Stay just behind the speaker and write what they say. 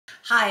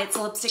Hi, it's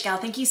Lipstick Gal.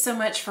 Thank you so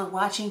much for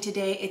watching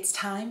today. It's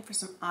time for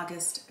some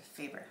August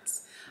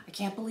favorites. I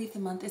can't believe the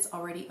month is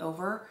already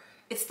over.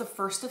 It's the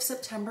 1st of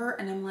September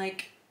and I'm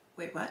like,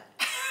 wait, what?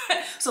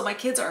 So my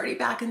kids are already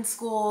back in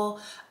school.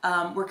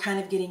 We're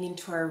kind of getting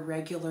into our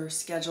regular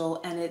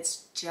schedule and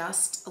it's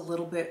just a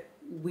little bit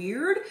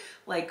weird.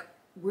 Like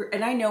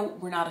and I know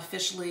we're not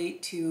officially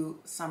to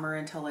summer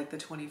until like the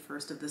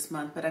 21st of this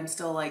month, but I'm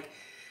still like,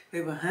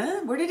 wait,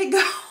 huh? Where did it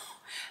go?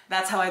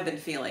 That's how I've been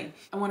feeling.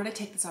 I wanted to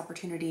take this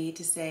opportunity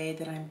to say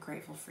that I'm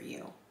grateful for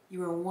you.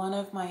 You are one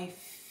of my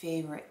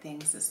favorite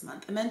things this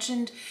month. I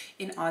mentioned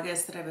in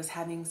August that I was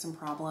having some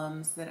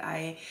problems, that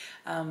I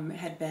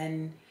had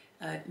been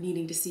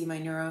needing to see my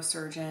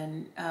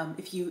neurosurgeon.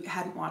 If you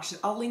hadn't watched it,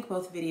 I'll link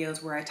both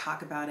videos where I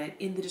talk about it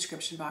in the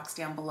description box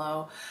down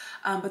below.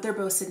 But they're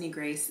both Sydney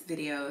Grace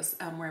videos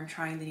where I'm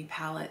trying the new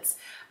palettes.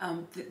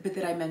 But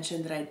that I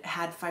mentioned that I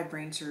had 5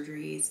 brain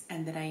surgeries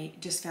and that I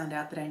just found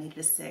out that I needed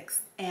a 6th.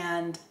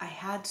 And I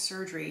had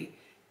surgery,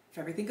 if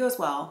everything goes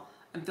well,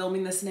 I'm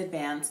filming this in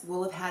advance,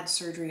 we'll have had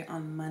surgery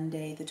on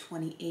Monday, the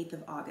 28th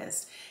of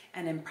August,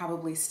 and I'm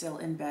probably still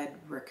in bed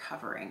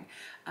recovering.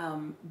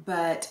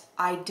 But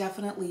I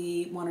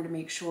definitely wanted to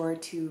make sure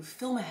to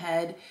film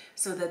ahead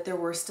so that there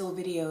were still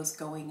videos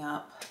going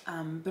up.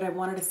 But I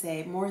wanted to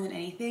say, more than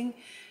anything,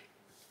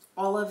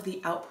 all of the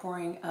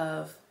outpouring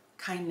of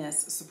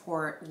kindness,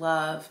 support,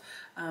 love,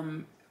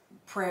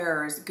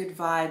 prayers, good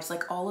vibes,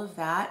 like all of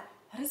that,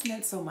 that has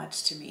meant so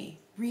much to me.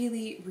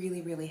 Really,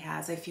 really, really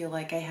has. I feel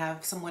like I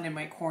have someone in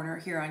my corner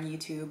here on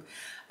YouTube.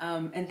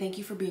 And thank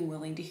you for being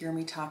willing to hear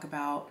me talk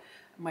about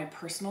my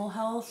personal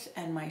health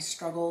and my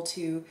struggle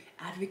to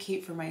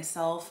advocate for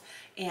myself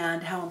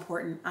and how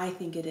important I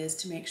think it is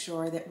to make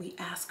sure that we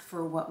ask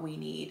for what we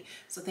need.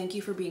 So thank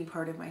you for being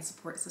part of my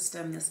support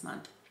system this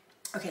month.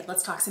 Okay,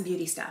 let's talk some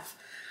beauty stuff.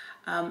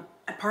 A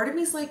part of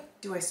me is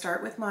like, do I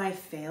start with my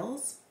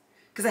fails?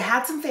 Because I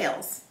had some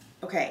fails.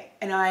 Okay,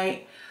 and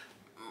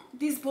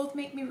these both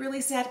make me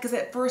really sad because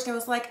at first I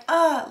was like,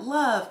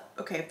 love.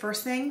 Okay,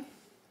 first thing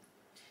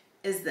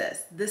is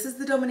this. This is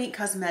the Dominique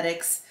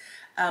Cosmetics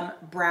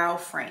brow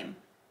frame.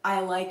 I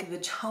like the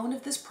tone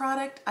of this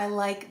product. I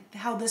like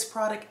how this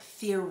product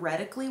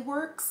theoretically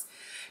works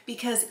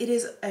because it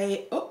is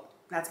oh,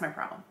 that's my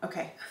problem.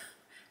 Okay,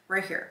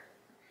 right here.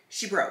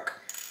 She broke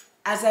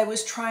as I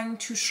was trying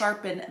to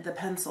sharpen the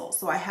pencil.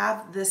 So I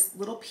have this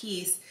little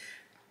piece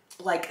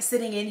like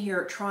sitting in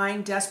here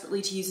trying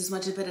desperately to use as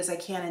much of it as I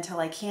can until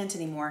I can't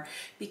anymore,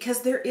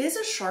 because there is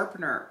a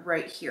sharpener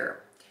right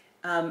here.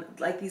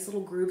 Like these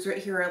little grooves right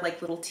here are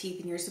like little teeth,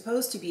 and you're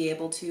supposed to be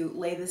able to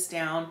lay this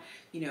down,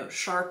 you know,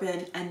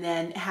 sharpen, and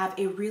then have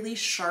a really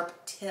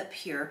sharp tip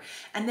here.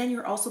 And then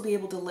you're also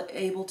able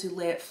to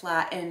lay it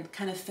flat and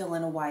kind of fill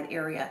in a wide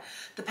area.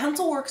 The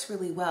pencil works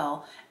really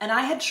well, and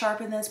I had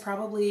sharpened this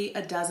probably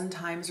a dozen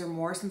times or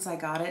more since I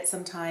got it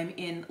sometime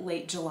in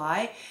late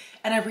July,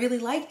 and I really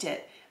liked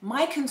it.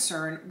 My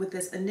concern with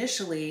this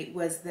initially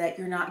was that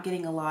you're not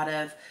getting a lot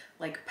of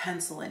like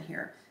pencil in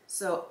here.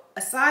 So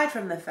aside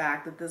from the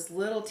fact that this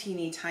little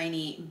teeny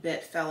tiny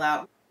bit fell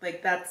out,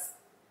 like that's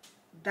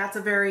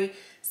a very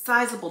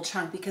sizable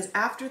chunk, because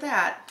after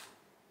that,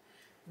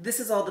 this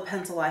is all the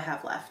pencil I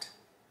have left.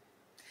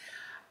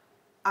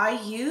 I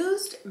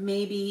used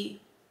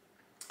maybe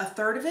a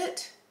third of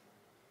it.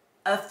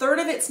 A third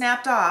of it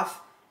snapped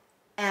off,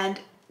 and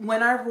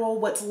when I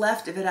roll what's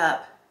left of it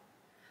up,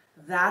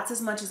 that's as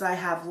much as I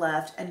have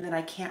left, and then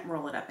I can't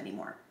roll it up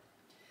anymore.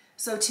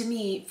 So to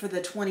me, for the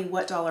 $20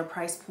 what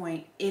price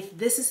point, if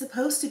this is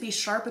supposed to be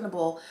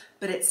sharpenable,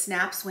 but it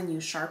snaps when you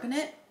sharpen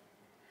it,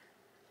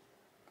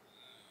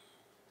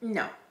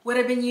 no. What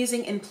I've been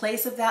using in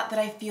place of that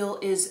I feel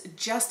is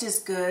just as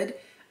good.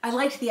 I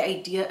liked the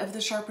idea of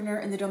the sharpener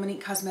in the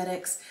Dominique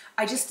Cosmetics.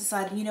 I just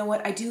decided, you know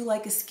what, I do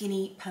like a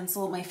skinny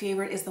pencil. My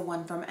favorite is the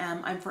one from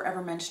M. I'm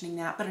forever mentioning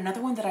that. But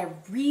another one that I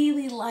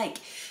really like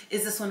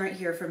is this one right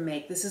here from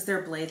Make. This is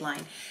their blade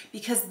line.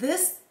 Because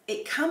this,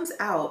 it comes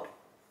out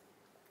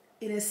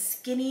in a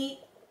skinny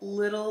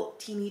little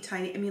teeny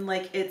tiny, I mean,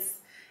 like it's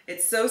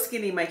so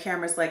skinny my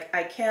camera's like,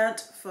 I can't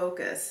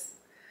focus.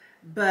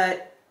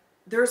 But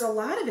there's a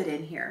lot of it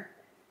in here.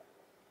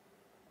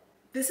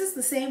 This is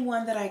the same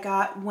one that I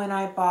got when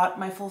I bought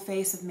my full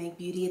face of Make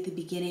Beauty at the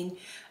beginning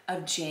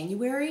of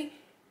January,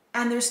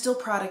 and there's still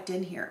product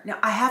in here. Now,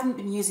 I haven't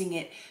been using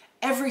it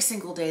every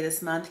single day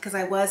this month because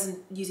I wasn't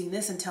using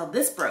this until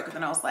this broke, and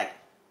then I was like,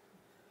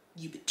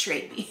 you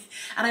betrayed me.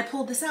 And I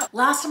pulled this out.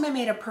 Last time I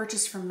made a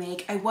purchase from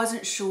Make, I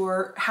wasn't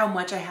sure how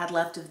much I had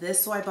left of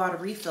this, so I bought a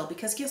refill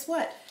because guess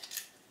what?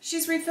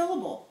 She's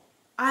refillable.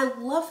 I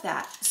love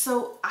that.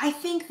 So I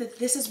think that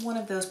this is one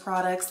of those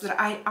products that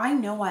I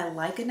know I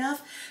like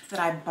enough that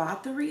I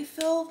bought the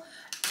refill.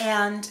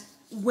 And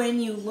when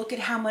you look at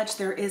how much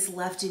there is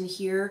left in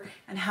here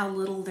and how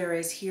little there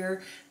is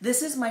here,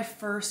 this is my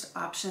first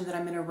option that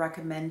I'm going to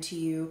recommend to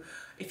you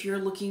if you're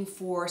looking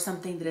for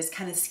something that is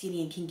kind of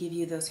skinny and can give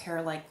you those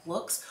hair-like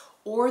looks,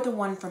 or the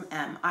one from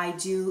M. I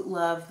do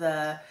love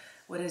the,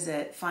 what is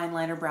it, fine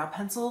liner brow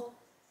pencil.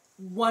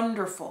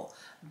 Wonderful.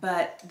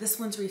 But this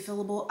one's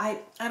refillable. I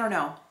don't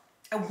know.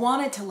 I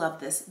wanted to love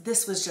this.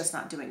 This was just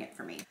not doing it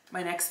for me.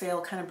 My next fail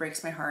kind of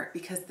breaks my heart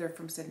because they're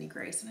from Sydney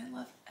Grace, and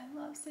I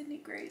love Sydney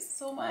Grace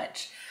so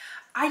much.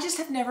 I just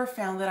have never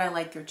found that I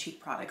like their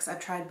cheap products. I've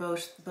tried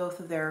both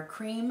of their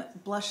cream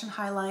blush and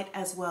highlight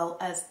as well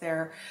as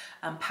their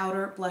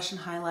powder blush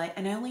and highlight.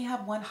 And I only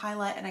have one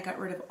highlight, and I got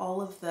rid of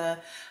all of the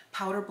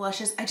powder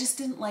blushes. I just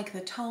didn't like the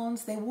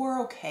tones. They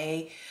were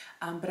okay,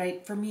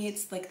 but for me,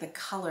 it's like the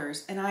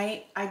colors. And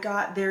I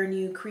got their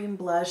new cream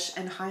blush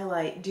and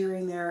highlight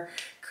during their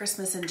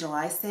Christmas and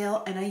July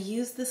sale, and I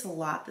used this a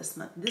lot this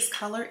month. This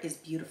color is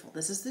beautiful.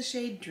 This is the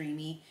shade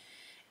Dreamy.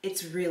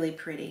 It's really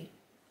pretty.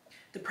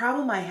 The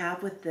problem I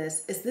have with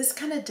this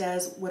kind of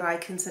does what I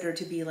consider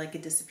to be like a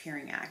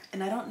disappearing act.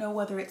 And I don't know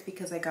whether it's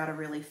because I got a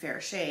really fair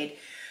shade,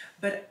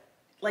 but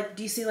like,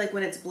 do you see like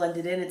when it's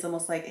blended in, it's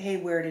almost like, hey,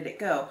 where did it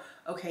go?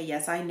 Okay,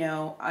 yes, I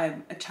know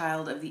I'm a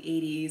child of the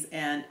 80s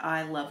and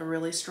I love a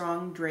really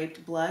strong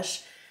draped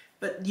blush,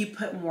 but you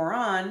put more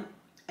on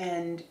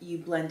and you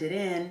blend it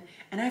in.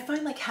 And I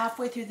find like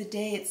halfway through the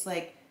day, it's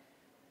like,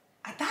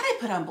 I thought I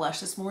put on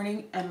blush this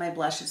morning and my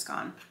blush is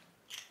gone.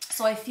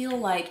 So I feel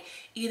like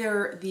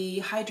either the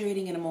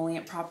hydrating and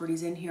emollient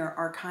properties in here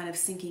are kind of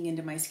sinking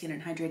into my skin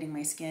and hydrating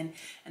my skin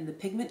and the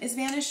pigment is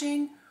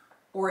vanishing,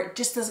 or it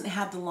just doesn't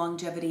have the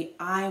longevity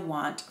I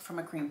want from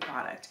a cream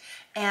product.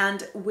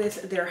 And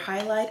with their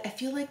highlight, I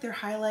feel like their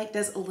highlight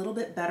does a little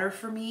bit better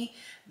for me.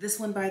 This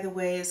one, by the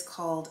way, is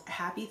called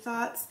Happy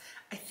Thoughts.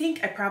 I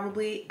think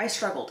I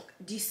struggled.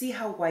 Do you see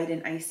how white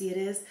and icy it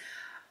is?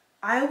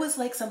 I always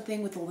like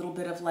something with a little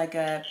bit of like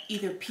a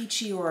either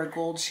peachy or a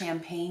gold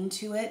champagne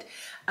to it.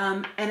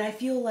 And I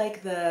feel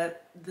like the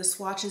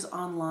swatches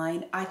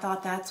online, I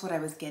thought that's what I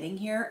was getting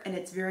here, and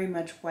it's very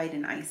much white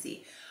and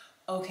icy.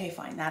 Okay,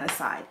 fine, that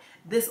aside.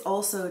 This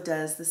also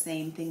does the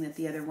same thing that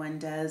the other one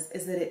does,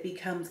 is that it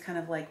becomes kind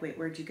of like, wait,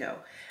 where'd you go?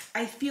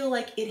 I feel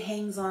like it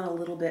hangs on a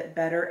little bit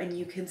better and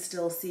you can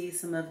still see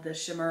some of the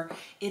shimmer.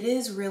 It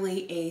is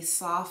really a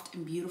soft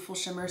and beautiful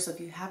shimmer, so if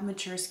you have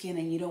mature skin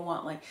and you don't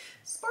want like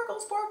sparkle,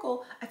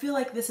 sparkle, I feel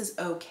like this is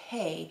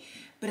okay,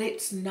 but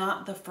it's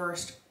not the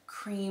first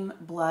cream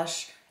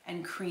blush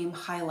and cream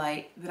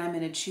highlight that I'm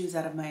going to choose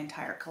out of my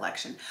entire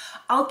collection.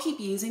 I'll keep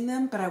using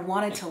them, but I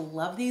wanted to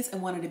love these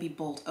and wanted to be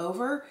bowled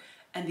over,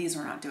 and these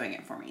are not doing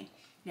it for me.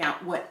 Now,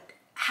 what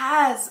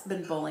has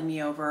been bowling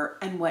me over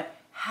and what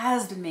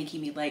has been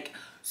making me like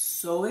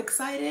so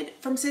excited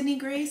from Sydney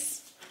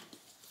Grace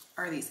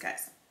are these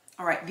guys.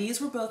 All right,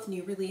 these were both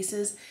new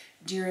releases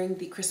during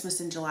the Christmas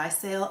and July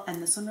sale,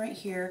 and this one right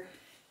here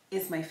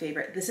is my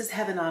favorite. This is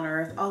Heaven on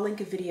Earth. I'll link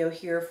a video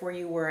here for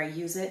you where I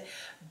use it,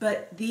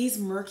 but these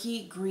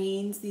murky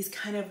greens, these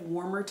kind of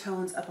warmer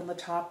tones up on the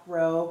top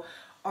row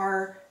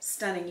are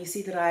stunning. You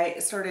see that I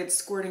started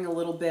squirting a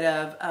little bit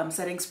of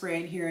setting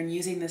spray in here and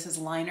using this as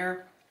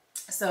liner.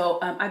 So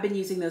I've been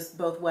using this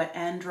both wet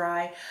and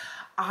dry.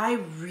 I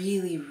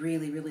really,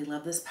 really, really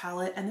love this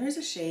palette, and there's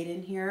a shade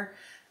in here.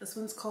 This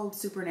one's called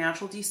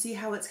Supernatural. Do you see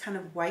how it's kind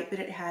of white, but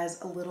it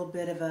has a little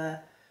bit of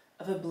a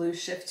blue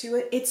shift to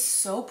it? It's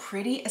so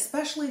pretty,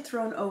 especially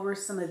thrown over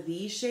some of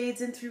these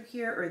shades in through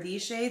here, or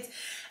these shades.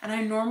 And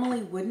I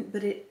normally wouldn't,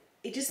 but it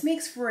just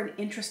makes for an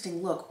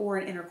interesting look, or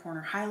an inner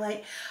corner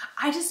highlight.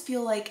 I just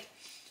feel like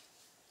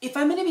if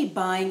I'm gonna be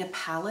buying a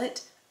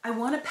palette, I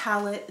want a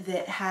palette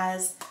that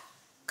has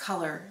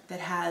color, that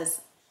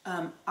has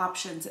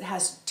options, it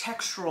has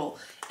textural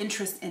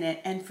interest in it.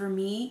 And for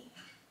me,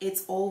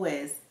 it's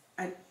always,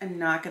 I'm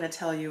not gonna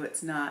tell you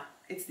it's not,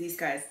 it's these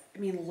guys. I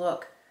mean,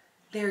 look.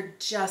 They're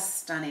just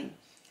stunning.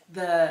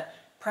 The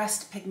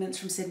pressed pigments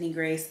from Sydney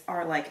Grace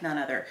are like none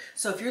other.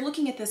 So if you're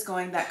looking at this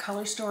going, that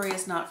color story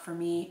is not for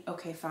me,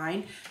 okay,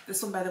 fine.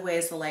 This one, by the way,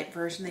 is the light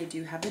version. They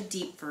do have a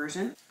deep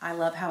version. I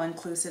love how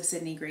inclusive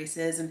Sydney Grace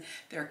is and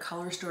their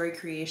color story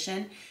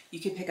creation. You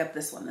could pick up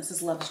this one. This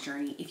is Love's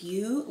Journey. If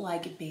you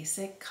like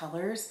basic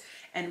colors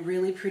and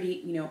really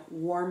pretty, you know,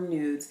 warm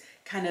nudes,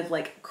 kind of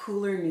like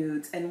cooler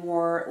nudes, and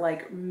more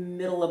like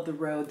middle of the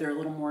road, they're a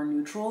little more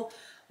neutral,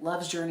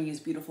 Love's Journey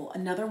is beautiful.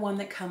 Another one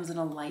that comes in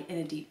a light and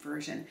a deep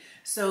version.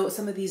 So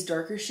some of these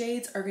darker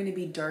shades are going to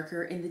be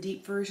darker in the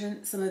deep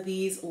version. Some of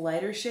these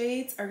lighter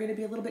shades are going to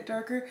be a little bit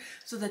darker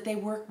so that they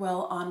work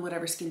well on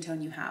whatever skin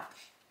tone you have.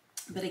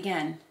 But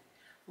again,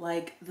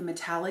 like the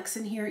metallics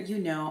in here, you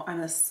know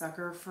I'm a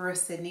sucker for a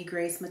Sydney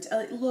Grace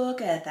metallic.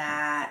 Look at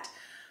that.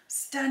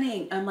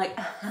 Stunning. I'm like,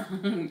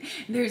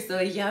 they're so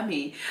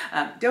yummy.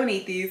 Don't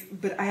eat these,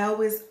 but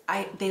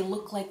they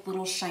look like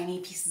little shiny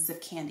pieces of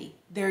candy.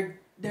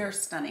 They're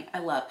stunning. I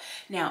love.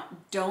 Now,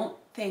 don't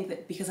think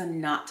that because I'm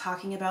not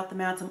talking about the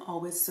mattes, I'm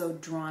always so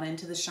drawn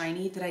into the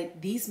shiny,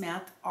 that these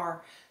mattes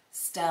are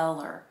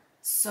stellar.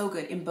 So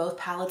good in both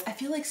palettes. I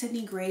feel like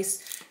Sydney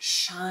Grace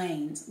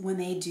shines when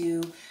they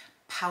do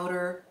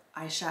powder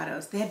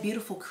eyeshadows. They have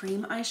beautiful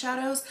cream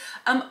eyeshadows.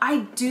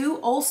 I do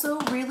also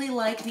really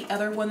like the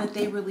other one that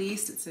they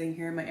released. It's sitting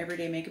here in my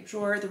everyday makeup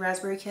drawer, the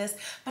Raspberry Kiss,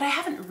 but I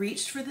haven't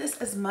reached for this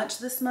as much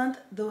this month.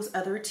 Those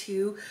other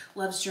two,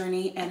 Love's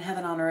Journey and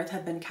Heaven on Earth,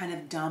 have been kind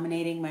of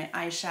dominating my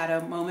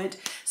eyeshadow moment.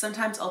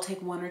 Sometimes I'll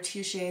take one or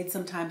two shades.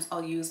 Sometimes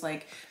I'll use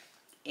like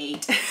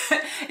 8.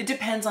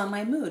 depends on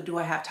my mood. Do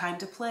I have time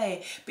to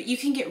play? But you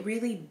can get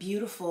really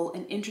beautiful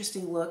and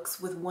interesting looks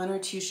with 1 or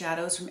 2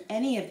 shadows from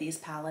any of these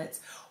palettes.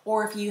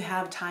 Or if you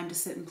have time to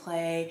sit and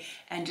play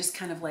and just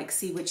kind of like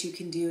see what you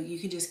can do, you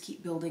can just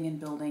keep building and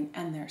building,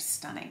 and they're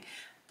stunning.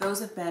 Those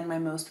have been my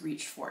most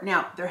reached for.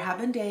 Now, there have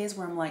been days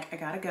where I'm like, I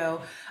gotta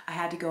go. I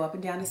had to go up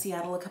and down to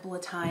Seattle a couple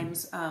of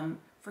times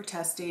for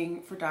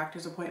testing, for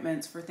doctor's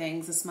appointments, for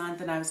things this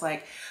month. And I was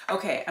like,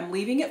 okay, I'm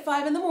leaving at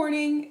 5 in the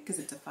morning because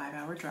it's a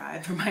 5-hour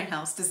drive from my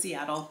house to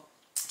Seattle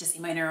to see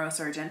my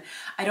neurosurgeon.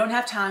 I don't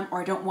have time,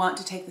 or I don't want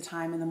to take the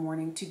time in the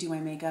morning to do my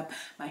makeup.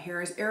 My hair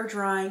is air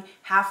drying.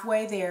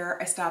 Halfway there,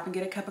 I stop and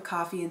get a cup of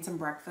coffee and some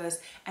breakfast,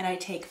 and I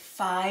take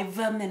 5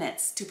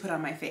 minutes to put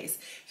on my face.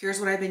 Here's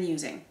what I've been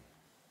using.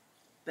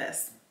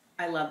 This.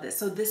 I love this.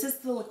 So this is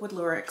the Liquid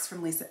Lyrics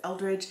from Lisa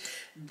Eldridge.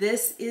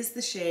 This is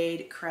the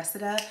shade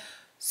Cressida.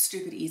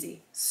 Stupid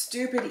easy.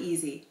 Stupid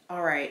easy.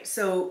 All right,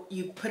 so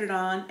you put it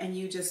on and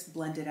you just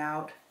blend it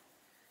out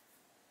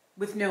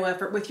with no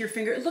effort, with your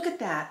finger. Look at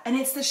that. And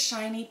it's the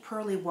shiny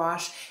pearly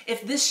wash.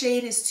 If this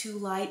shade is too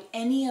light,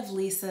 any of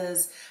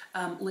Lisa's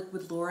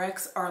Liquid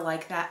Lyrics are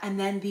like that. And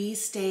then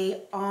these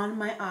stay on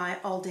my eye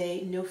all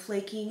day. No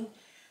flaking,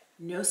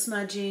 no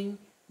smudging,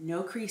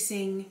 no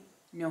creasing,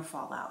 no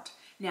fallout.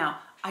 Now,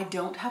 I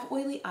don't have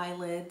oily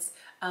eyelids.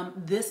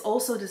 This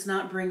also does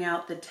not bring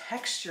out the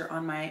texture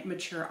on my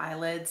mature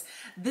eyelids.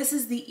 This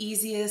is the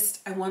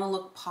easiest. I want to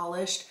look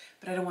polished,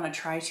 but I don't want to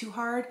try too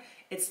hard.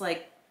 It's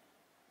like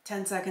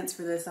 10 seconds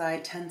for this eye,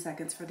 10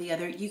 seconds for the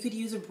other. You could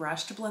use a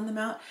brush to blend them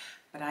out,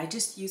 but I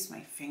just use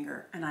my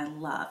finger, and I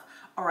love.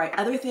 All right,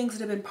 other things that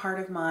have been part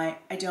of my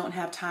I don't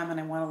have time and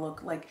I want to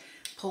look like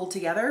pulled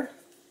together.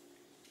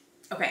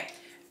 Okay.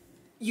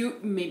 You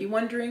may be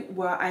wondering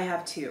why I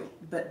have 2,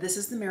 but this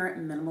is the Merit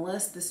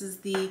Minimalist. This is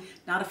the,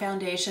 not a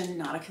foundation,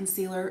 not a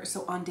concealer.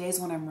 So on days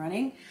when I'm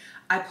running,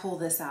 I pull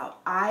this out.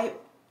 I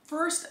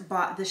first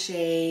bought the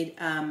shade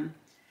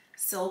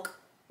Silk,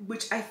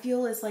 which I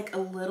feel is like a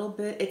little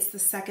bit, it's the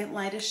second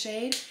lightest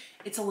shade.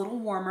 It's a little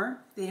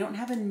warmer. They don't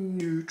have a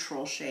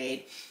neutral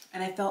shade.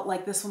 And I felt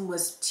like this one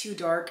was too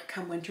dark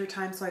come winter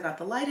time, so I got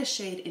the lightest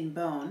shade in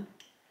Bone,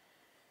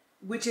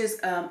 which is,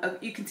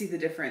 you can see the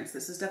difference.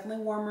 This is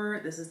definitely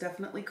warmer. This is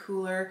definitely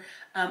cooler.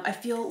 I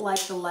feel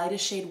like the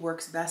lightest shade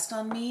works best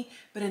on me,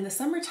 but in the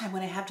summertime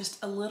when I have just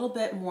a little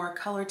bit more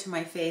color to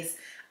my face,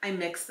 I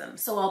mix them.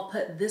 So I'll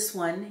put this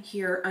one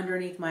here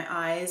underneath my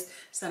eyes,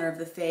 center of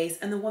the face,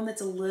 and the one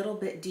that's a little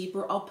bit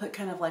deeper, I'll put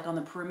kind of like on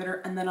the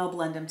perimeter, and then I'll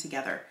blend them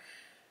together.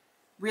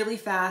 Really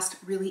fast,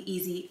 really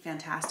easy,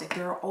 fantastic.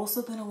 There have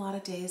also been a lot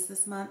of days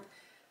this month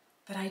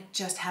that I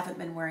just haven't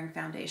been wearing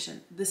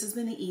foundation. This has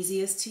been the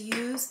easiest to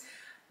use,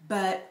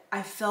 but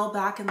I fell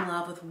back in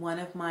love with one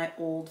of my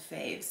old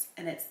faves,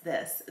 and it's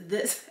this.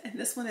 And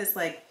this one is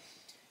like,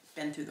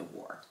 been through the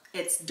war.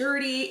 It's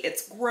dirty,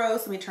 it's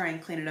gross. Let me try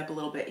and clean it up a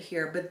little bit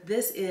here, but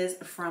this is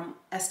from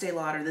Estee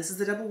Lauder. This is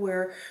the Double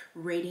Wear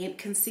Radiant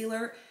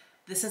Concealer.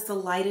 This is the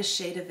lightest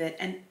shade of it,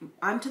 and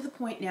I'm to the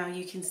point now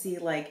you can see,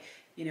 like,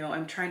 you know,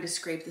 I'm trying to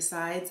scrape the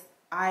sides.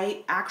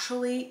 I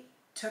actually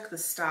took the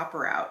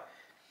stopper out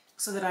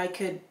so that I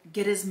could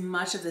get as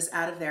much of this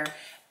out of there.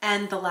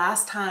 And the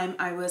last time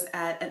I was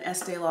at an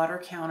Estee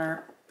Lauder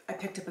counter, I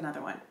picked up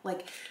another one.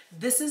 Like,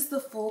 this is the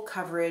full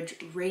coverage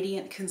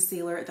radiant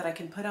concealer that I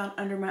can put on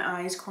under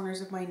my eyes, corners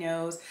of my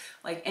nose,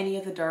 like any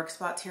of the dark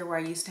spots here where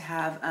I used to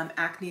have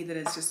acne that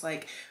is just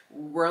like,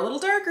 we're a little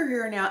darker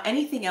here now.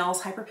 Anything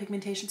else,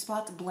 hyperpigmentation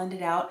spots, blend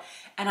it out,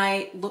 and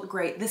I look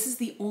great. This is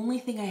the only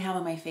thing I have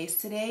on my face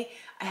today.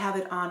 I have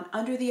it on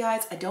under the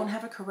eyes. I don't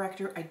have a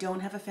corrector. I don't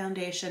have a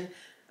foundation.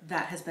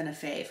 That has been a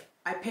fave.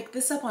 I picked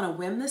this up on a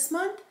whim this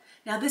month.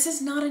 Now, this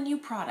is not a new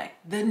product.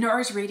 The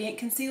NARS Radiant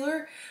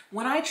Concealer,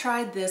 when I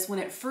tried this, when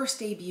it first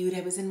debuted,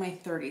 I was in my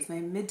 30s, my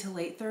mid to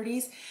late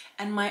 30s,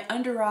 and my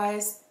under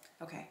eyes,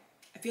 okay,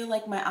 I feel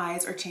like my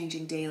eyes are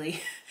changing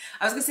daily.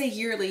 I was gonna say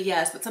yearly,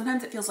 yes, but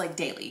sometimes it feels like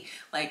daily.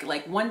 Like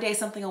one day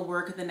something will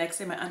work, and the next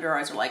day my under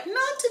eyes are like,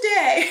 not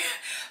today.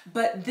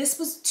 But this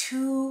was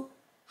too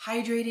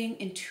hydrating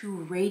and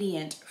too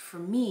radiant for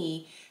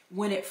me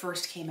when it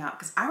first came out,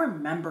 because I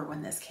remember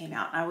when this came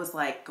out, and I was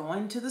like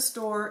going to the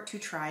store to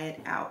try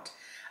it out.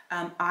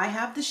 I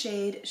have the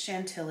shade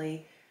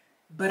Chantilly,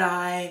 but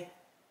I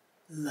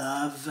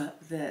love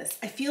this.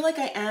 I feel like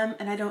I am,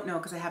 and I don't know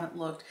because I haven't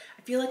looked,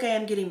 I feel like I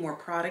am getting more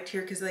product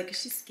here because, like,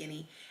 she's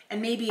skinny,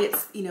 and maybe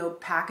it's, you know,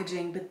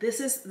 packaging, but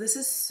this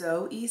is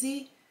so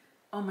easy.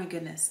 Oh my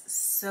goodness,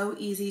 so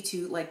easy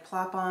to like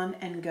plop on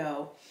and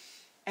go.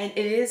 And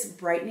it is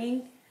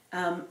brightening.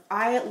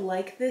 I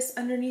like this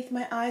underneath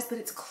my eyes, but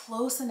it's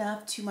close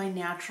enough to my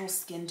natural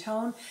skin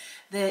tone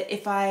that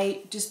if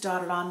I just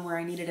dot it on where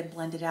I need it and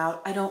blend it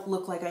out, I don't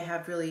look like I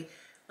have really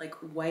like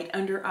white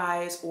under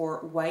eyes or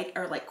white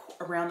or like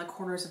around the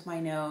corners of my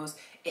nose.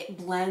 It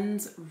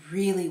blends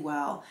really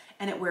well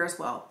and it wears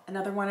well.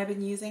 Another one I've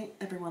been using,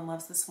 everyone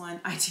loves this one.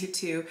 I do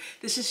too.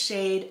 This is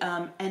shade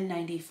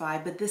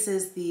N95, but this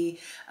is the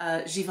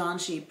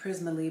Givenchy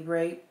Prisma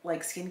Libre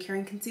like skin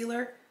caring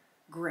concealer.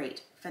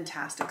 Great,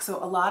 fantastic.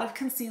 So a lot of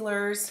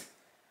concealers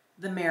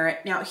the Merit.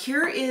 Now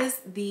here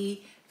is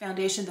the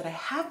foundation that I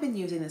have been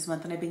using this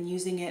month, and I've been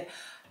using it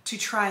to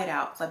try it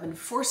out. So I've been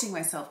forcing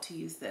myself to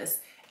use this,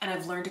 and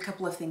I've learned a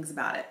couple of things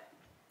about it.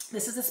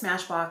 This is a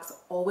Smashbox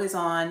Always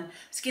On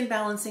Skin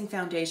Balancing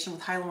Foundation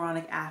with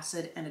hyaluronic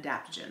acid and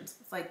adaptogens.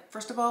 It's like,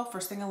 first of all,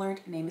 first thing I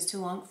learned, name is too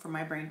long for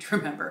my brain to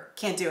remember.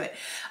 Can't do it.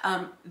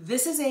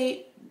 This is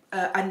a,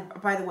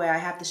 by the way, I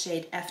have the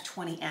shade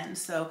F20N,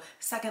 so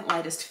second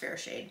lightest fair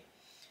shade.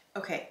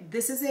 Okay,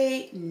 this is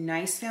a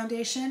nice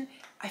foundation.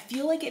 I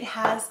feel like it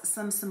has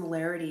some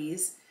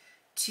similarities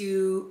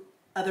to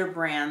other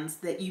brands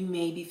that you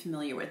may be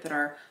familiar with that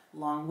are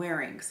long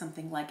wearing,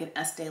 something like an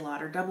Estee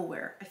Lauder Double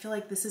Wear. I feel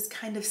like this is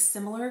kind of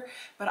similar,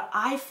 but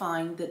I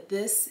find that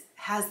this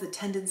has the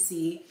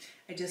tendency,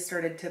 I just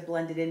started to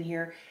blend it in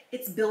here,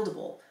 it's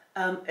buildable.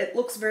 It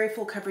looks very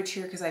full coverage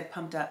here because I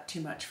pumped up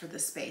too much for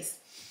this space.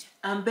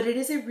 But it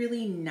is a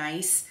really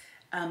nice,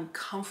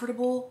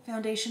 comfortable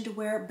foundation to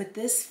wear, but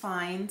this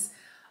finds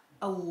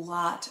a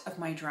lot of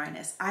my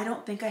dryness. I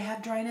don't think I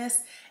have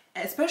dryness,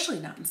 especially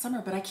not in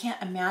summer, but I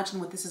can't imagine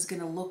what this is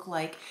gonna look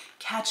like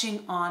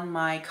catching on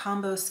my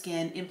combo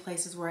skin in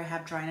places where I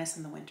have dryness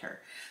in the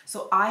winter.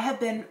 So I have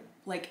been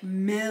like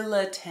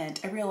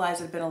militant. I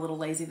realized I've been a little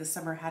lazy this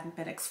summer, hadn't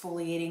been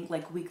exfoliating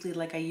like weekly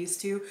like I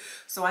used to.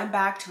 So I'm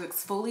back to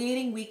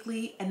exfoliating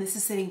weekly, and this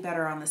is sitting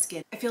better on the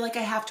skin. I feel like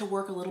I have to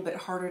work a little bit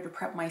harder to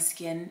prep my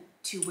skin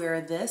to wear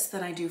this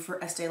than I do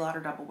for Estee Lauder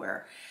Double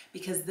Wear,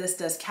 because this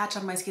does catch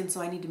on my skin, so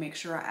I need to make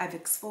sure I've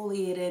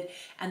exfoliated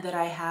and that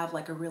I have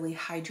like a really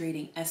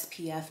hydrating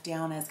SPF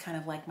down as kind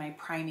of like my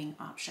priming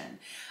option.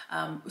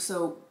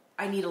 So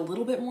I need a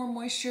little bit more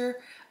moisture,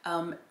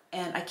 and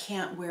I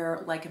can't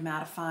wear like a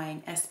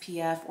mattifying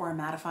SPF or a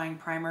mattifying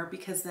primer,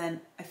 because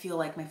then I feel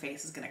like my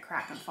face is gonna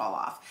crack and fall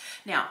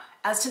off. Now,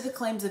 as to the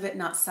claims of it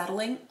not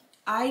settling,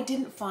 I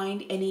didn't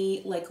find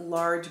any like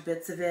large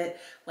bits of it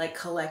like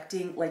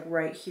collecting like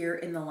right here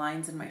in the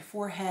lines in my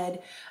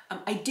forehead.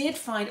 I did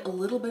find a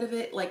little bit of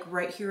it like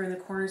right here in the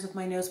corners of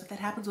my nose, but that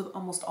happens with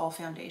almost all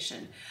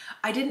foundation.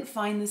 I didn't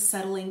find this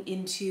settling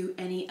into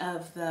any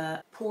of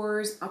the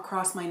pores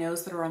across my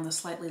nose that are on the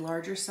slightly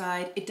larger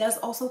side. It does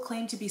also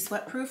claim to be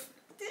sweat proof.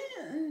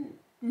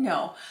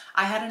 No,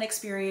 I had an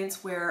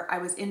experience where I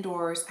was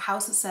indoors,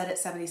 house is set at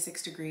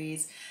 76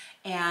 degrees,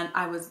 and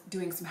I was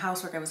doing some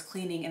housework. I was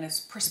cleaning, and I was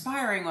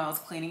perspiring while I was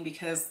cleaning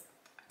because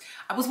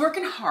I was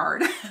working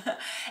hard.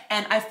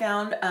 And I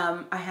found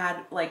I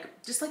had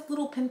like just like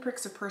little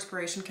pinpricks of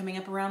perspiration coming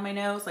up around my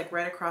nose, like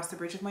right across the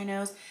bridge of my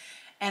nose.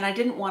 And I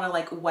didn't want to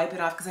like wipe it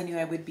off because I knew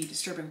I would be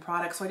disturbing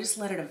product, so I just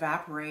let it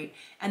evaporate.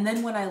 And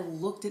then when I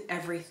looked at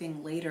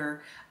everything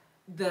later,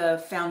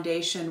 the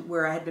foundation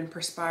where I had been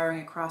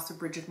perspiring across the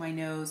bridge of my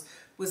nose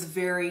was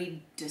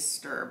very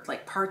disturbed.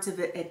 Like parts of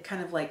it, it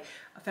kind of like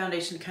a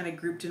foundation kind of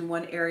grouped in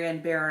one area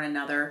and bare in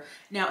another.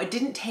 Now it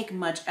didn't take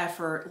much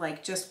effort,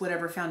 like just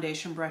whatever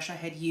foundation brush I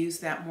had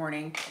used that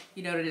morning,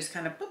 you know, to just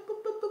kind of boop,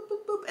 boop, boop, boop,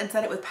 boop, boop, and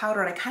set it with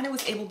powder. And I kind of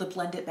was able to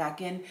blend it back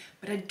in,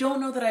 but I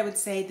don't know that I would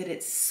say that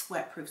it's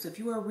sweat proof. So if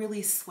you are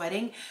really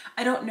sweating,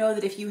 I don't know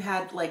that if you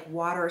had like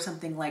water or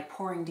something like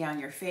pouring down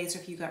your face, or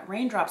if you got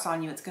raindrops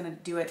on you, it's gonna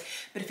do it.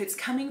 But if it's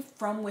coming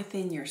from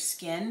within your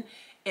skin,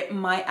 it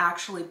might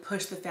actually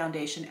push the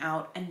foundation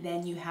out, and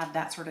then you have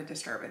that sort of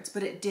disturbance.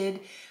 But it did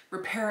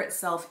repair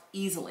itself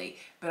easily,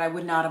 but I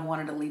would not have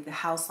wanted to leave the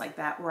house like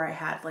that, where I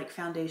had like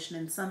foundation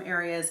in some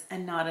areas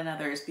and not in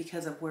others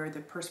because of where the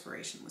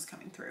perspiration was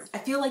coming through. I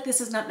feel like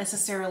this is not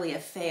necessarily a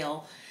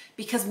fail,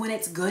 because when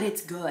it's good,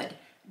 it's good.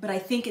 But I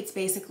think it's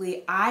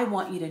basically, I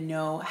want you to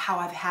know how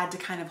I've had to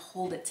kind of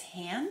hold its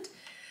hand,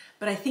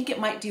 but I think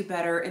it might do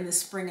better in the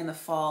spring and the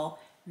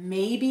fall.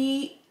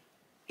 Maybe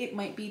it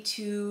might be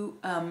too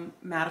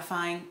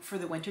mattifying for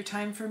the winter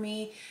time for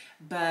me,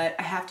 but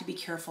I have to be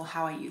careful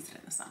how I use it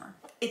in the summer.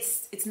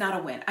 It's not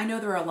a win. I know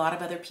there are a lot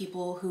of other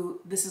people who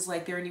this is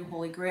like their new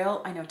holy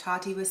grail. I know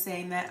Tati was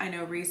saying that. I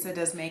know Risa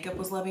Does Makeup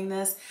was loving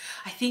this.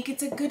 I think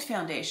it's a good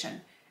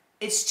foundation.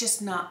 It's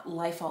just not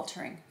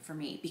life-altering for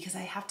me because I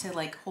have to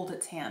like hold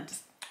its hand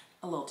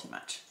a little too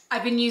much.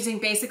 I've been using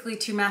basically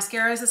 2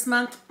 mascaras this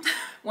month.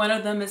 One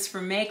of them is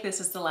from Make. This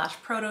is the Lash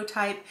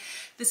Prototype.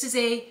 This is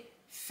a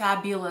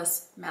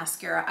fabulous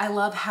mascara. I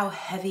love how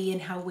heavy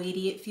and how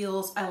weighty it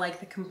feels. I like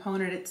the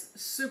component. It's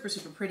super,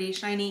 super pretty,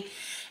 shiny.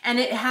 And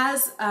it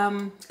has,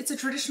 it's a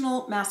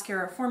traditional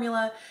mascara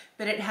formula,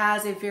 but it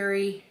has a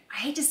very, I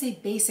hate to say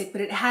basic,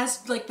 but it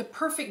has like the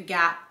perfect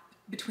gap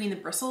between the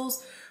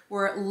bristles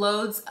where it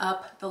loads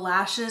up the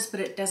lashes, but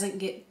it doesn't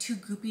get too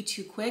goopy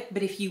too quick.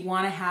 But if you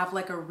want to have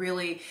like a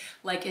really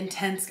like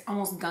intense,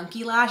 almost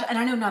gunky lash, and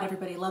I know not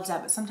everybody loves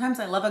that, but sometimes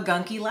I love a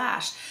gunky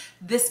lash,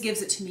 this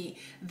gives it to me.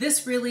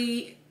 This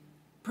really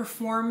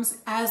performs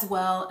as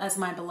well as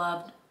my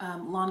beloved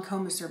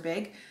Lancome Mr.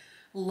 Big.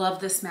 Love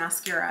this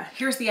mascara.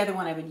 Here's the other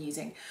one I've been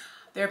using.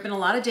 There have been a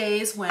lot of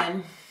days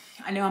when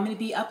I know I'm going to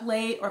be up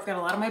late, or I've got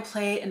a lot on my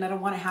plate and I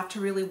don't want to have to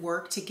really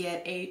work to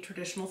get a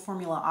traditional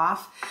formula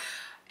off.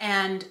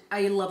 And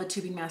I love a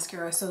tubing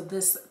mascara, so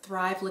this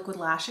Thrive Liquid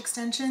Lash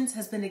Extensions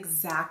has been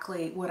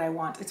exactly what I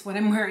want. It's what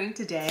I'm wearing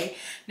today.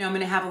 Now I'm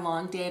gonna have a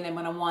long day and I'm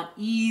gonna want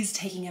ease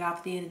taking it off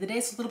at the end of the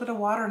day. So a little bit of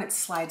water and it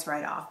slides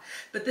right off.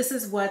 But this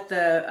is what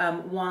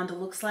the wand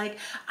looks like.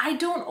 I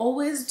don't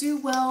always do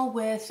well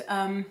with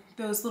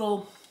those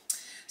little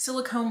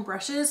silicone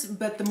brushes,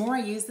 but the more I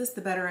use this,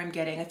 the better I'm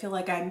getting. I feel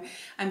like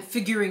I'm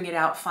figuring it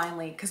out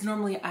finally, because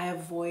normally I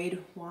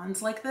avoid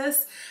wands like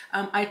this.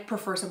 I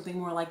prefer something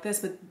more like this,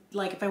 but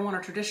like if I want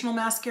a traditional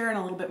mascara and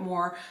a little bit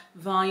more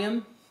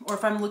volume, or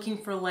if I'm looking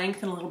for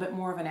length and a little bit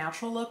more of a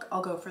natural look,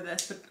 I'll go for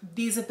this. But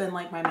these have been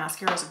like my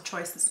mascaras of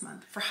choice this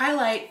month. For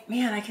highlight,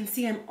 man, I can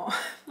see I'm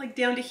like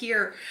down to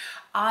here.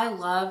 I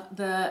love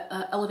the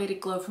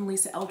Elevated Glow from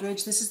Lisa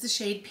Eldridge. This is the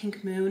shade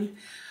Pink Moon.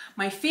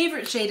 My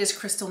favorite shade is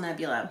Crystal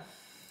Nebula.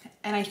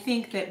 And I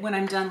think that when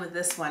I'm done with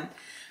this one,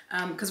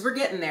 because we're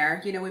getting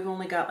there, you know, we've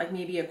only got like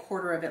maybe a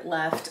quarter of it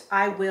left,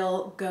 I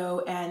will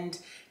go and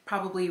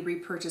probably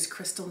repurchase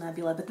Crystal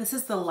Nebula. But this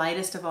is the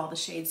lightest of all the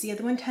shades. The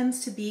other one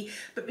tends to be,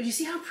 but you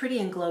see how pretty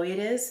and glowy it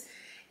is?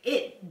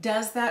 It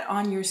does that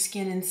on your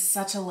skin in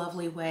such a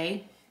lovely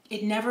way.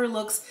 It never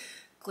looks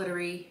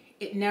glittery.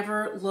 It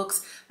never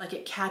looks like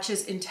it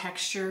catches in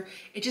texture.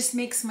 It just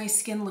makes my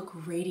skin look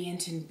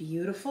radiant and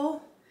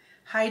beautiful,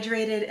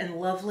 hydrated and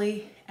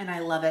lovely, and I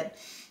love it.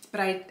 But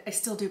I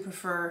still do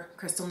prefer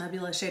Crystal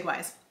Nebula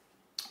shade-wise.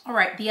 All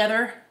right, the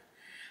other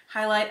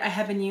highlight I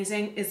have been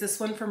using is this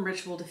one from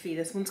Ritual Defeat.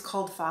 This one's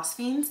called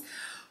Phosphines.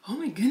 Oh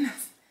my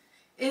goodness,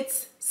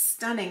 it's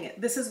stunning.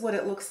 This is what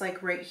it looks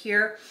like right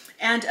here.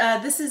 And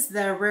this is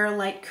the Rare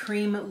Light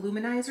Cream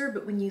Luminizer,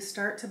 but when you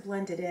start to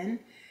blend it in,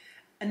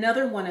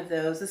 another one of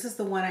those, this is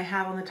the one I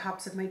have on the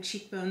tops of my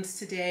cheekbones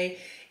today.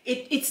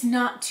 It's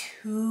not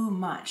too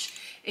much.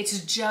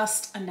 It's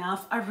just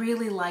enough. I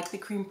really like the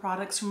cream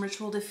products from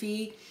Ritual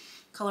Defeat.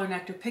 Color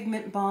Nectar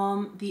Pigment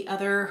Balm, the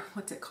other,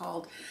 what's it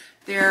called?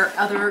 Their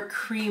other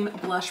cream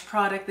blush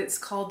product that's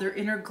called their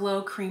Inner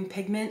Glow Cream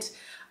Pigment.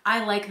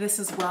 I like this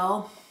as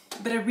well,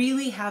 but I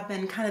really have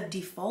been kind of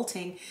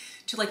defaulting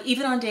to, like,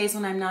 even on days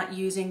when I'm not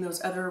using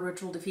those other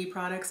Ritual Defeat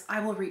products,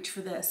 I will reach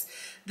for this.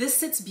 This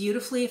sits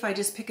beautifully if I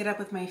just pick it up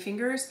with my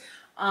fingers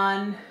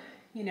on,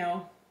 you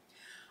know,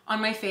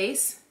 on my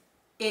face.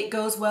 It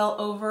goes well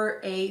over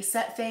a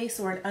set face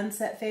or an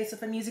unset face.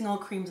 If I'm using all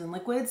creams and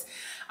liquids,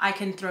 I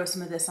can throw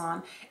some of this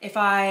on. If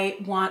I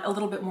want a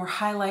little bit more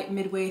highlight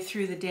midway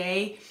through the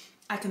day,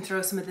 I can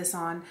throw some of this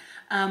on.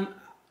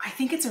 I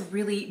think it's a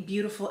really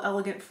beautiful,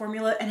 elegant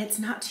formula, and it's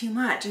not too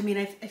much. I mean,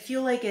 I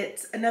feel like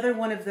it's another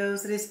one of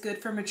those that is good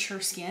for mature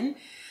skin.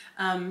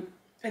 I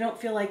don't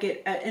feel like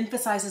it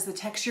emphasizes the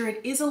texture. It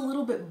is a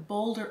little bit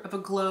bolder of a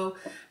glow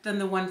than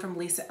the one from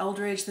Lisa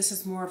Eldridge. This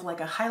is more of like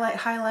a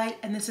highlight,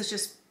 and this is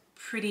just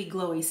pretty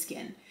glowy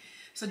skin.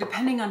 So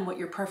depending on what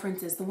your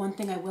preference is, the one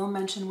thing I will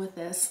mention with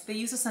this, they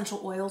use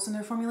essential oils in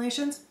their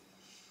formulations.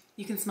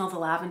 You can smell the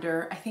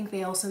lavender. I think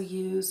they also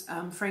use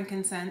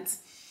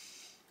frankincense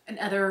and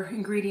other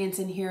ingredients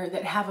in here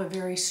that have a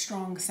very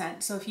strong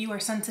scent. So if you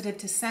are sensitive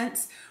to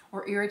scents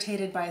or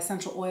irritated by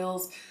essential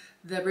oils,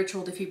 the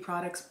Ritual Defeat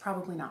products,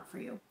 probably not for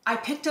you. I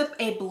picked up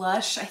a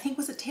blush, I think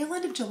was it tail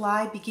end of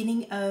July,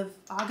 beginning of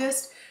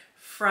August,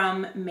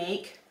 from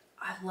Make.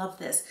 I love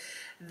this.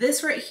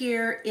 This right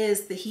here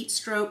is the Heat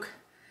Stroke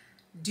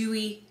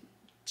Dewy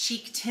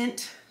Cheek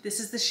Tint. This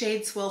is the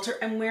shade Swelter.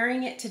 I'm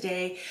wearing it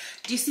today.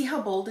 Do you see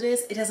how bold it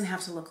is? It doesn't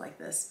have to look like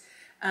this.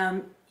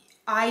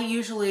 I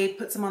usually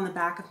put some on the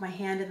back of my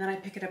hand and then I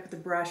pick it up with the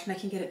brush and I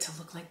can get it to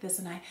look like this,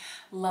 and I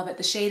love it.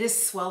 The shade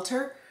is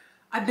Swelter.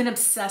 I've been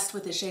obsessed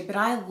with this shade, but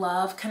I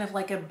love kind of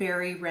like a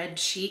berry red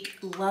cheek.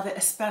 Love it,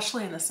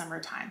 especially in the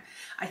summertime.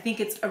 I think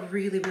it's a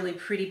really, really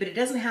pretty, but it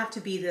doesn't have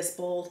to be this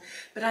bold.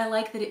 But I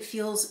like that it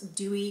feels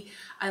dewy.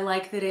 I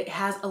like that it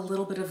has a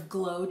little bit of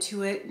glow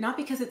to it. Not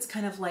because it's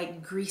kind of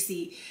like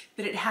greasy,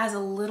 but it has a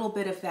little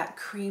bit of that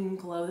cream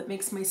glow that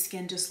makes my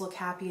skin just look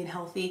happy and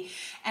healthy.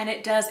 And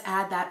it does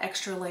add that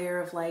extra layer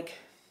of like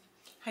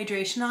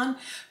hydration on,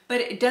 but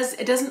it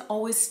doesn't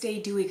always stay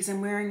dewy, because I'm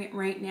wearing it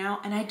right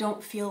now and I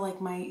don't feel like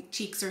my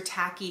cheeks are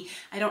tacky.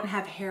 I don't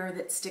have hair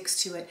that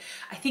sticks to it.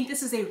 I think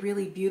this is a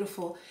really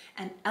beautiful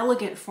and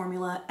elegant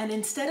formula, and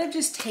instead of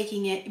just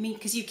taking it, I mean,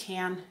 because you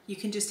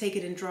can just take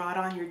it and draw it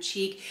on your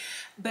cheek,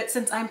 but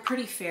since I'm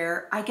pretty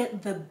fair, I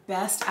get the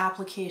best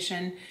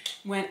application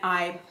when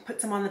I put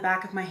some on the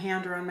back of my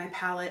hand or on my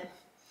palette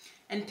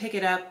and pick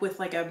it up with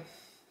like a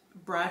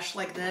brush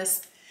like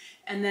this,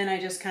 and then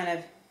I just kind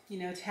of, you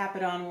know, tap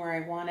it on where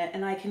I want it,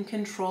 and I can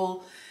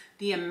control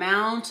the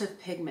amount of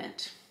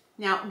pigment.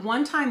 Now,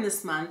 one time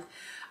this month,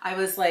 I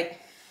was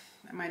like,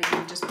 I might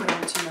even just put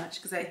on too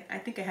much, because I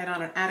think I had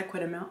on an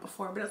adequate amount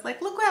before, but it's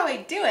like, look how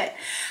I do it.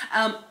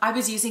 I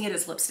was using it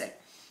as lipstick.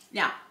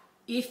 Now,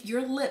 if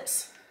your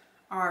lips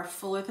are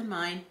fuller than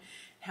mine,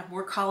 have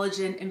more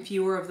collagen and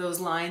fewer of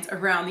those lines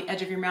around the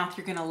edge of your mouth,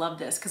 you're gonna love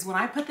this, because when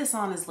I put this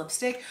on as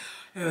lipstick,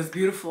 it was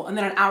beautiful. And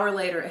then an hour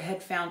later, it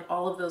had found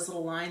all of those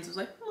little lines. It was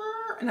like,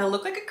 and I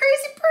look like a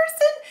crazy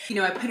person. You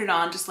know, I put it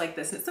on just like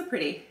this, and it's so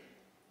pretty.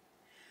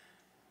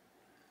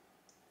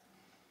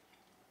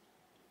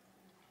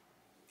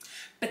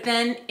 but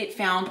then it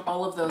found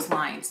all of those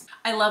lines.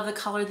 I love the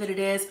color that it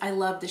is. I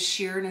love the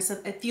sheerness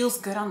of it. Feels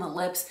good on the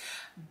lips,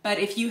 but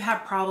if you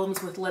have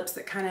problems with lips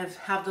that kind of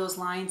have those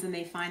lines and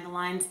they find the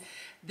lines,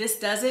 this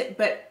does it,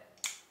 but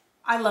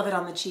I love it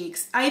on the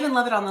cheeks. I even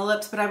love it on the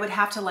lips, but I would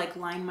have to like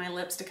line my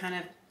lips to kind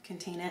of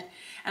contain it,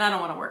 and I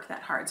don't want to work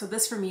that hard. So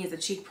this for me is a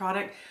cheek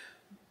product,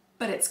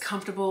 but it's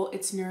comfortable,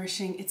 it's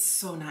nourishing, it's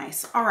so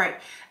nice. All right,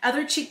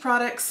 other cheek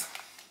products.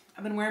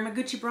 I've been wearing my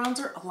Gucci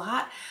bronzer a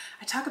lot.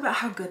 I talk about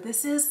how good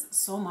this is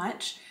so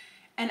much,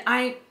 and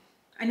I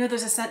know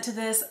there's a scent to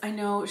this. I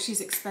know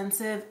she's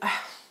expensive,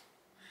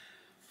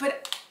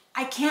 but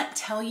I can't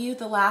tell you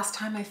the last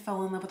time I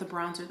fell in love with a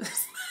bronzer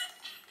this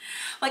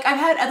much. Like, I've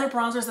had other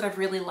bronzers that I've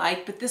really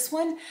liked, but this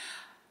one,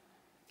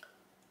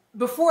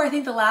 before, I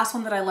think the last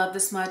one that I loved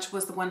this much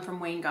was the one from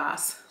Wayne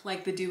Goss,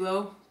 like the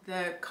duo,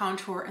 the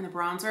contour and the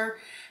bronzer.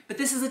 But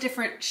this is a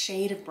different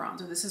shade of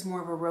bronzer. This is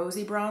more of a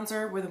rosy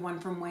bronzer, where the one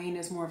from Wayne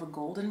is more of a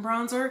golden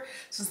bronzer.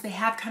 So since they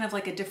have kind of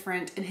like a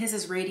different, and his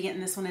is radiant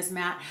and this one is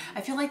matte,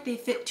 I feel like they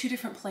fit two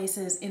different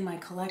places in my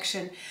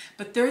collection,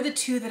 but they're the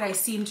two that I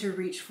seem to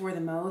reach for the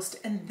most.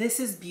 And this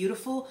is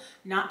beautiful,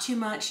 not too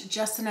much,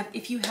 just enough.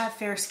 If you have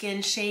fair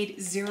skin,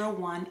 shade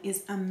 01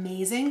 is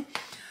amazing.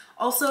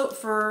 Also,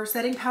 for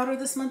setting powder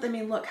this month, I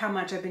mean, look how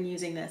much I've been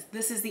using this.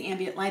 This is the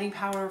Ambient Lighting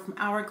Powder from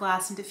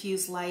Hourglass and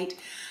Diffuse Light.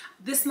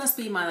 This must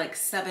be my like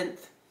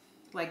 7th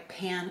like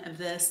pan of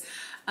this.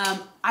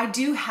 I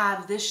do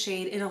have this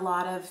shade in a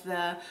lot of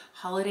the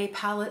holiday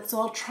palettes, so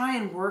I'll try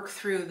and work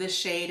through this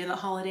shade in the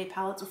holiday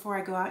palettes before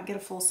I go out and get a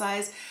full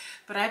size.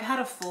 But I've had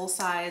a full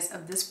size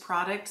of this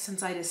product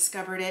since I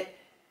discovered it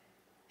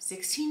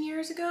 16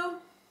 years ago.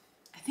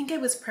 I think I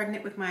was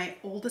pregnant with my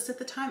oldest at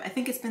the time. I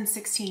think it's been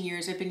 16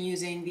 years I've been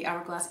using the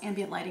Hourglass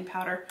Ambient Lighting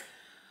Powder.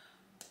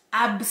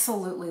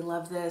 Absolutely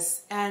love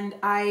this, and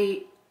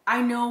I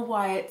know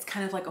why it's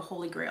kind of like a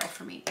holy grail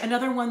for me.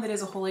 Another one that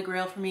is a holy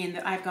grail for me and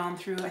that I've gone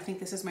through, I think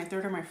this is my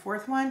 3rd or my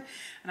 4th one,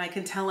 and I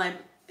can tell I'm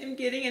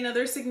getting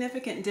another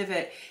significant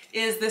divot,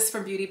 is this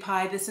from Beauty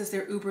Pie. This is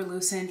their Uber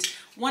Lucent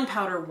One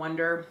Powder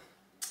Wonder.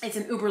 It's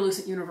an Uber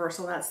Lucent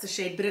Universal, that's the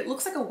shade, but it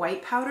looks like a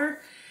white powder,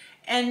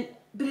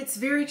 but it's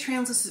very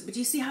translucent. But do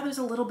you see how there's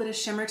a little bit of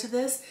shimmer to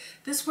this?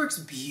 This works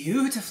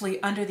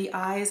beautifully under the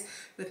eyes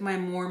with my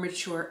more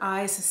mature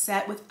eyes to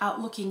set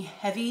without looking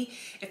heavy.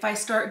 If I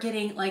start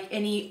getting like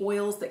any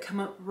oils that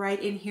come up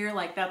right in here,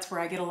 like that's where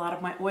I get a lot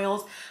of my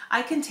oils,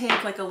 I can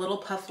take like a little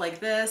puff like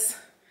this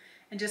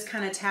and just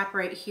kind of tap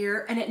right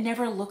here, and it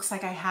never looks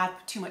like I have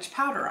too much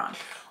powder on.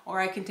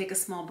 Or I can take a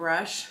small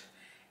brush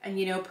and,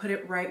 you know, put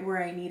it right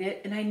where I need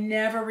it, and I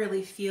never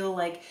really feel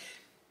like,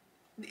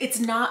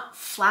 it's not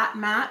flat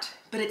matte,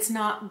 but it's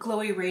not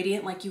glowy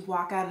radiant like you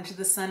walk out into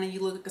the sun and you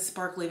look like a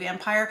sparkly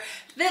vampire.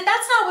 That's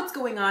not what's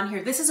going on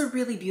here. This is a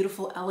really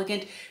beautiful,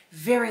 elegant,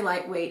 very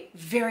lightweight,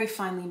 very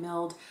finely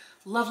milled.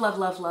 Love, love,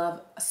 love,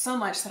 love. So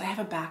much that I have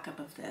a backup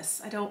of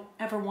this. I don't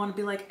ever want to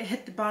be like, I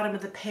hit the bottom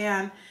of the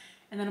pan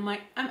and then I'm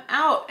like, I'm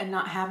out, and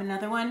not have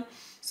another one.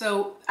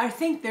 So I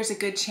think there's a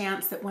good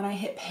chance that when I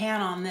hit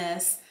pan on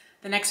this,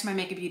 the next time I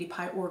make a Beauty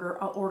Pie order,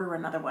 I'll order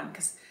another one,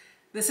 because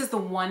this is the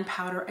one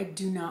powder I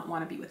do not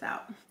want to be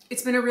without.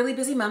 It's been a really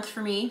busy month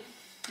for me.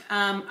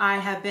 I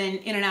have been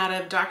in and out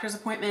of doctor's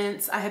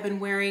appointments. I have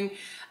been wearing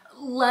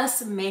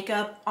less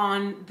makeup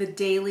on the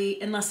daily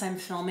unless I'm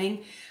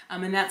filming.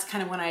 And that's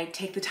kind of when I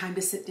take the time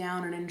to sit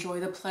down and enjoy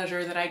the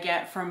pleasure that I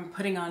get from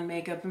putting on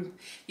makeup and,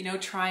 you know,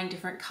 trying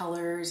different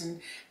colors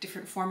and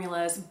different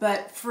formulas.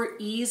 But for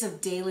ease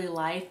of daily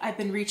life, I've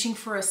been reaching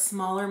for a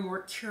smaller,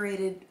 more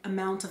curated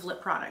amount of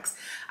lip products.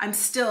 I'm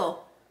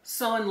still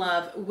so in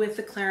love with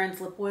the Clarins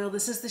lip oil.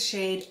 This is the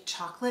shade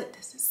Chocolate.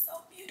 This is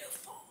so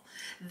beautiful.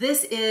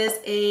 This is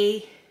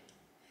a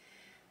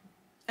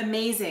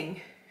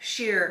amazing,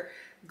 sheer,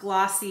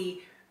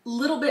 glossy,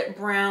 little bit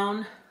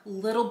brown,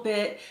 little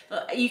bit,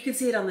 you can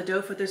see it on the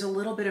doe foot, there's a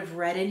little bit of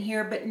red in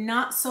here, but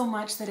not so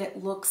much that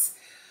it looks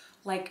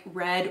like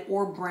red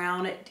or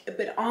brown,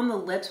 but on the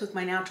lips with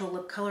my natural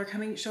lip color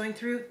showing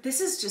through, this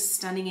is just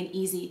stunning and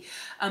easy.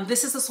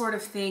 This is the sort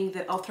of thing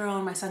that I'll throw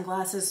on my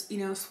sunglasses, you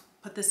know,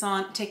 put this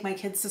on, take my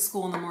kids to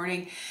school in the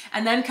morning,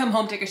 and then come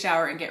home, take a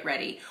shower, and get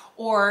ready.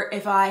 Or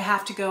if I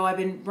have to go, I've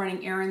been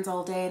running errands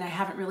all day and I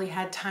haven't really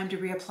had time to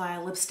reapply a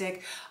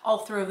lipstick, I'll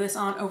throw this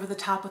on over the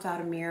top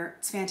without a mirror.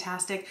 It's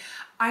fantastic.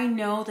 I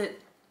know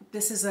that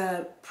this is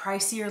a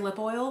pricier lip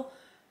oil,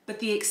 but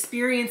the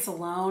experience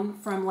alone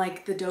from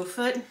like the doe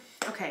foot,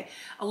 okay,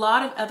 a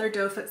lot of other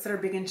doe foots that are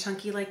big and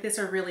chunky like this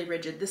are really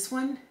rigid. This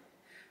one,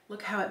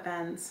 look how it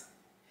bends.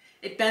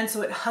 It bends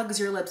so it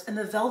hugs your lips. And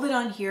the velvet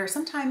on here,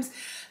 sometimes,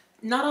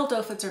 not all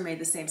doe foots are made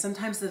the same.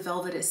 Sometimes the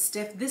velvet is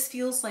stiff. This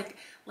feels like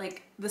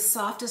the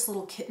softest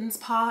little kitten's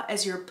paw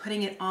as you're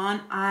putting it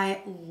on.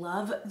 I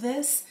love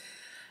this.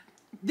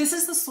 This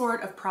is the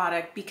sort of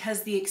product,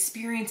 because the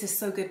experience is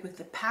so good with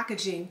the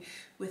packaging,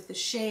 with the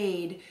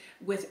shade,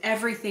 with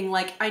everything.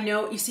 Like, I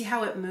know, you see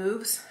how it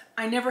moves?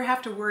 I never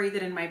have to worry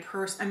that in my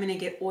purse I'm gonna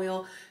get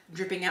oil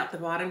dripping out the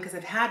bottom, because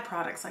I've had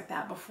products like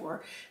that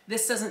before.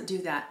 This doesn't do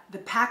that. The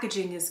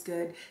packaging is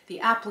good. The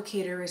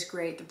applicator is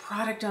great. The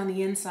product on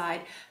the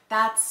inside,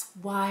 that's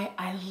why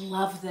I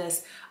love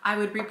this. I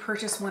would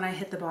repurchase when I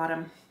hit the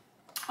bottom.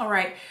 All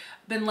right,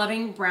 been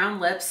loving brown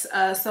lips.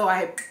 So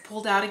I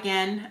pulled out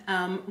again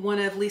one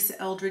of Lisa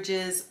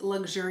Eldridge's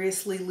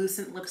Luxuriously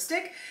Lucent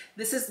lipstick.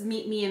 This is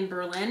Meet Me in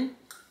Berlin.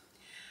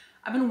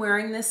 I've been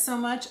wearing this so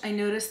much. I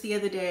noticed the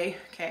other day,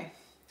 okay,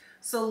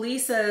 so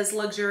Lisa's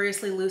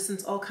Luxuriously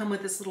Lucents all come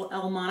with this little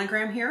L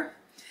monogram here.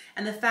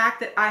 And the fact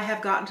that I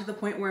have gotten to the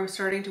point where I'm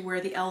starting to wear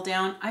the L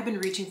down, I've been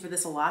reaching for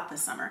this a lot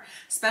this summer,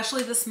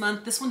 especially this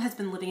month. This one has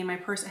been living in my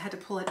purse. I had to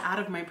pull it out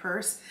of my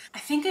purse. I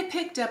think I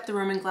picked up the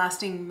Roman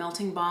Glasting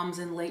Melting Balms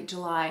in late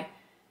July.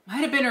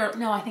 Might have been, or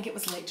no, I think it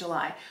was late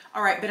July.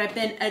 All right, but I've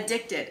been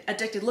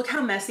addicted. Look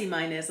how messy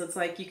mine is. It's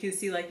like, you can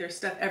see like there's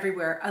stuff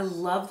everywhere. I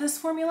love this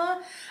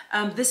formula.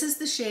 This is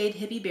the shade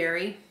Hippie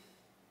Berry.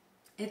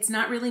 It's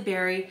not really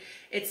berry,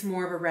 it's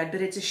more of a red,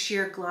 but it's a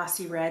sheer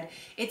glossy red.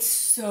 It's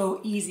so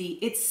easy.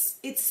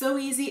 It's so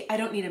easy. I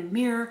don't need a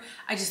mirror.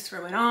 I just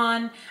throw it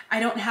on. I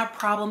don't have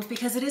problems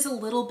because it is a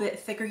little bit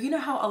thicker. You know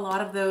how a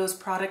lot of those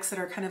products that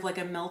are kind of like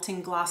a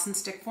melting gloss and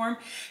stick form,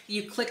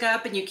 you click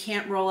up and you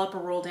can't roll up or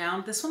roll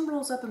down. This one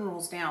rolls up and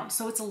rolls down.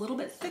 So it's a little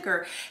bit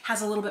thicker,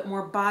 has a little bit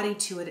more body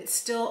to it. It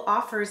still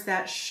offers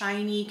that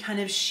shiny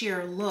kind of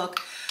sheer look,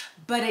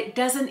 but it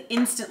doesn't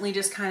instantly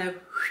just kind of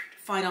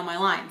find all my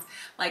lines.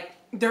 Like,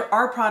 there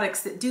are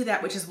products that do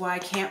that, which is why I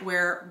can't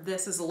wear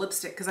this as a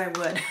lipstick, because I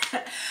would,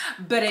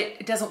 but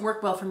it doesn't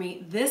work well for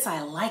me. This I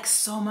like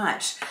so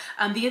much.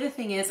 The other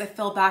thing is I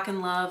fell back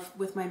in love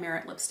with my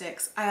Merit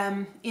lipsticks.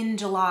 In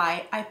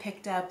July, I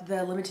picked up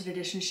the limited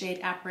edition shade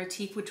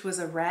Aperitif, which was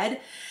a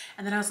red.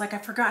 And then I was like, I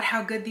forgot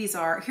how good these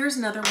are. Here's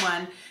another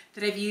one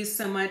that I've used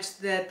so much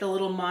that the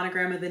little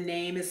monogram of the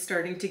name is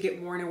starting to get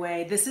worn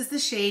away. This is the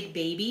shade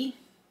Baby.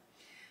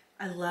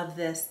 I love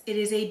this. It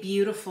is a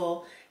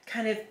beautiful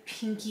kind of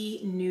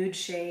pinky nude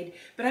shade,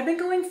 but I've been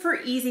going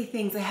for easy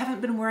things. I haven't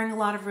been wearing a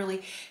lot of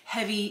really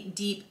heavy,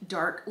 deep,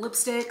 dark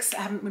lipsticks.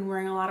 I haven't been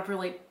wearing a lot of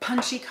really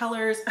punchy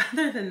colors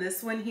other than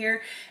this one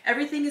here.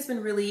 Everything has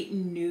been really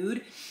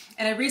nude.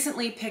 And I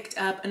recently picked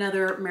up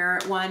another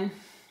Merit one.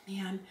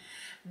 Man,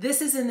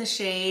 this is in the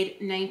shade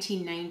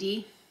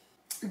 1990.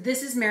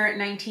 This is Merit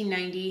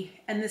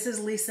 1990, and this is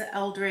Lisa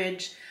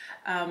Eldridge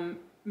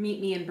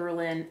Meet Me in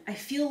Berlin. I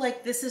feel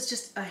like this is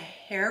just a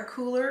hair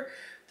cooler.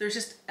 There's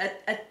just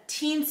a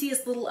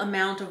teensiest little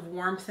amount of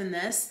warmth in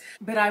this,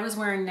 but I was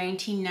wearing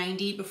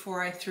 1990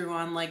 before I threw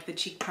on like the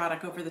cheek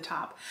product over the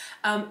top.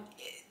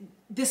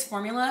 This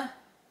formula,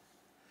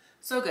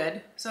 so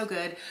good, so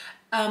good.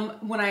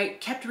 When I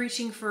kept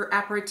reaching for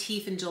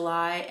Aperitif in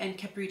July and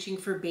kept reaching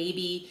for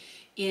Baby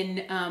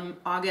in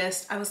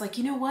August, I was like,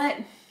 you know what?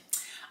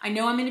 I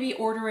know I'm going to be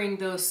ordering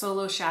those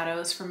solo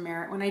shadows from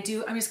Merit. When I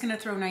do, I'm just going to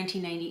throw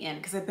 1990 in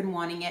because I've been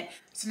wanting it.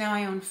 So now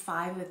I own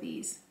 5 of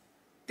these.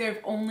 They've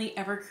only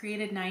ever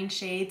created 9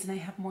 shades and I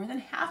have more than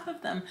half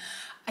of them.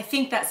 I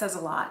think that says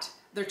a lot.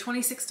 They're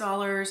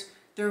 $26.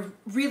 They're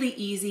really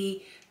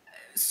easy,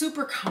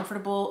 super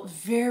comfortable,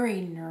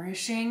 very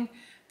nourishing.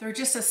 They're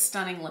just a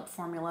stunning lip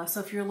formula. So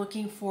if you're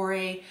looking for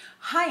a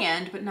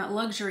high-end but not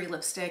luxury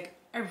lipstick,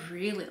 I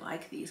really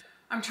like these.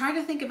 I'm trying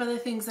to think of other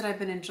things that I've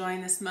been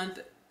enjoying this month.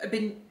 I've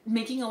been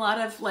making a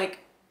lot of like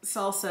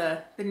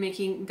salsa, been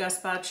making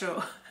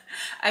gazpacho.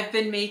 I've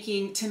been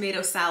making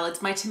tomato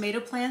salads. My tomato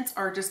plants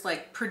are just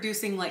like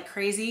producing like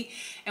crazy.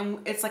 And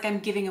it's like I'm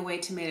giving away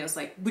tomatoes.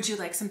 Like, would you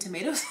like some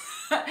tomatoes?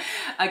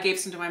 I gave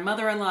some to my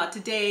mother-in-law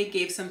today,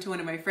 gave some to one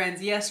of my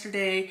friends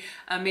yesterday,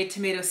 made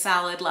tomato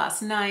salad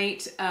last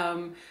night.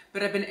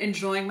 But I've been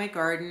enjoying my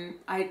garden.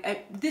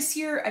 This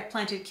year I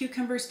planted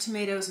cucumbers,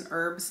 tomatoes, and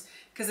herbs.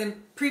 Because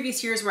in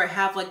previous years where I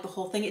have like the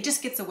whole thing, it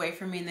just gets away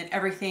from me and then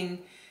everything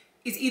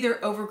is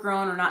either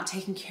overgrown or not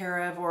taken care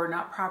of or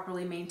not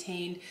properly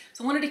maintained.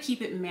 So I wanted to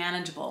keep it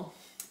manageable.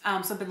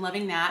 So I've been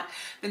loving that.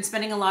 Been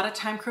spending a lot of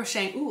time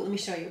crocheting. Ooh, let me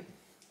show you.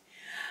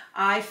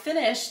 I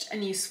finished a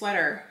new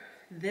sweater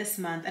this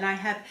month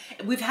and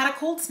we've had a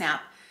cold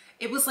snap.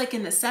 It was like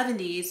in the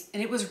 70s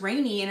and it was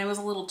rainy and it was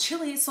a little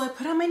chilly. So I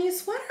put on my new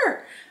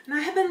sweater and I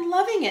have been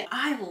loving it.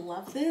 I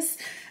love this.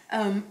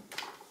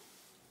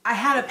 I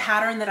had a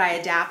pattern that I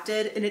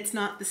adapted and it's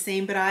not the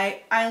same, but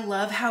I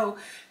love how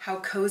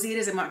cozy it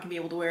is. I'm not gonna be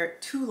able to wear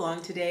it too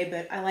long today,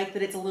 but I like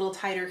that it's a little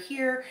tighter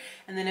here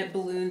and then it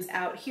balloons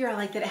out here. I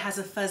like that it has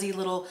a fuzzy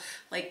little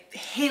like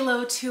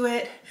halo to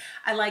it.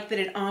 I like that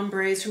it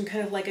ombres from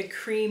kind of like a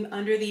cream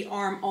under the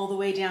arm all the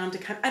way down to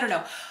kind of, I don't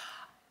know.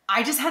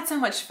 I just had so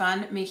much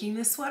fun making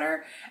this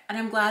sweater and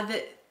I'm glad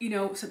that, you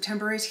know,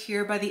 September is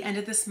here. By the end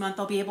of this month,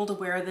 I'll be able to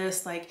wear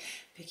this, like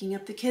picking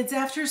up the kids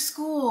after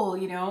school,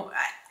 you know,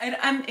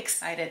 I'm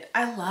excited.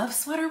 I love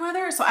sweater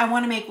weather. So I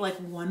want to make like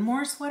one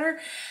more sweater,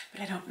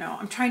 but I don't know.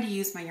 I'm trying to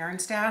use my yarn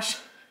stash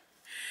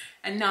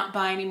and not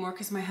buy anymore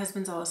because my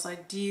husband's always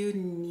like, do you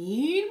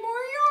need more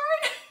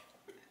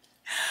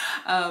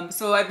yarn?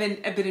 So I've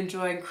been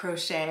enjoying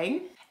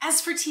crocheting. As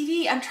for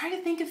TV, I'm trying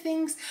to think of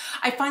things.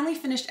 I finally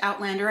finished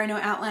Outlander. I know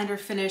Outlander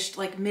finished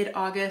like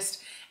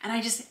mid-August, and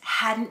I just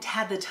hadn't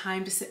had the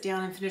time to sit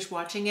down and finish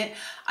watching it.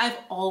 I've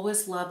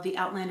always loved the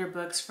Outlander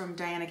books from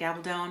Diana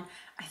Gabaldon.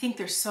 I think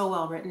they're so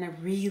well written. I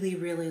really,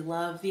 really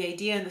love the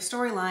idea and the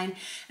storyline.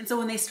 And so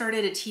when they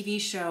started a TV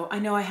show, I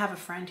know I have a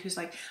friend who's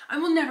like, I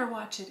will never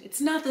watch it.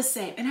 It's not the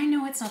same. And I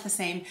know it's not the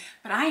same,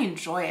 but I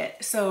enjoy it.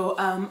 So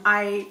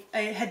I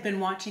had been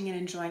watching and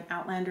enjoying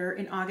Outlander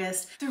in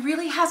August. There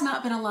really has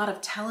not been a lot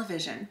of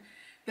television,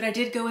 but I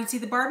did go and see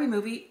the Barbie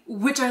movie,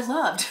 which I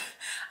loved.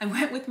 I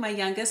went with my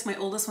youngest. My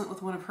oldest went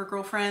with one of her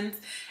girlfriends.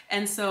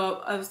 And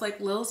so I was like,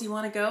 Lils, you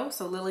want to go?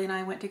 So Lily and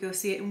I went to go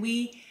see it, and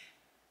we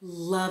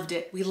loved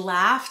it. We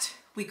laughed,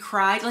 we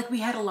cried, like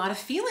we had a lot of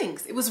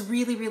feelings. It was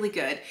really, really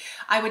good.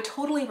 I would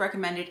totally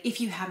recommend it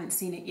if you haven't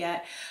seen it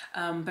yet,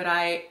 but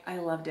I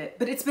loved it.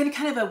 But it's been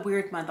kind of a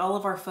weird month. All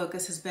of our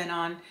focus has been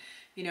on,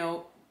 you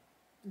know,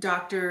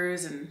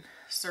 doctors and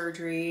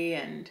surgery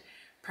and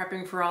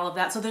prepping for all of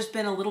that. So there's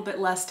been a little bit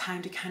less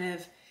time to kind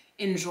of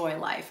enjoy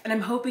life. And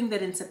I'm hoping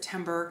that in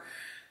September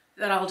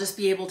that I'll just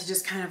be able to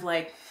just kind of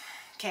like,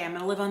 okay, I'm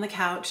gonna live on the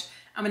couch.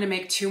 I'm gonna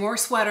make 2 more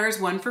sweaters,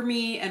 one for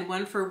me and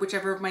one for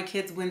whichever of my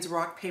kids wins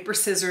rock, paper,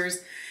 scissors.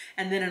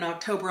 And then in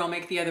October, I'll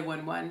make the other one.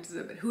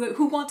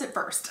 Who wants it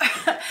first?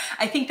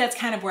 I think that's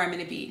kind of where I'm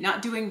gonna be.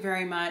 Not doing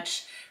very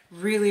much,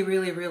 really,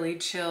 really, really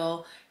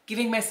chill,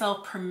 giving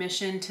myself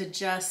permission to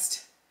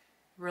just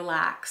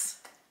relax,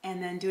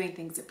 and then doing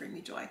things that bring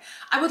me joy.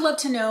 I would love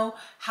to know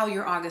how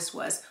your August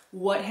was.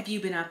 What have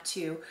you been up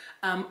to?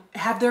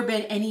 Have there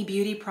been any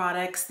beauty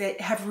products that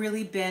have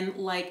really been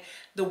like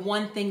the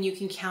one thing you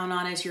can count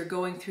on as you're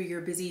going through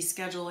your busy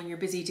schedule and your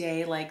busy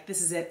day, like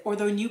this is it? Or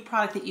the new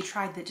product that you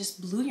tried that just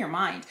blew your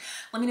mind?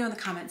 Let me know in the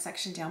comment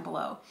section down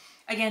below.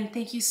 Again,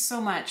 thank you so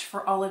much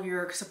for all of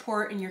your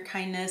support and your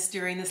kindness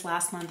during this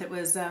last month. It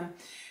was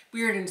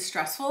weird and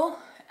stressful.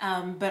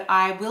 But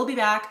I will be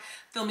back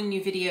filming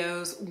new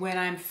videos when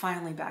I'm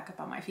finally back up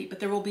on my feet. But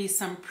there will be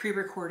some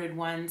pre-recorded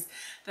ones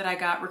that I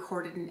got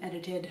recorded and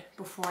edited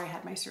before I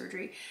had my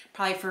surgery,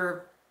 probably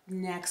for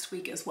next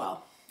week as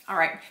well. All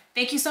right,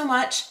 thank you so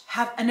much.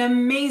 Have an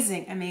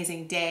amazing,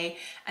 amazing day,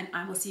 and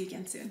I will see you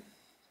again soon.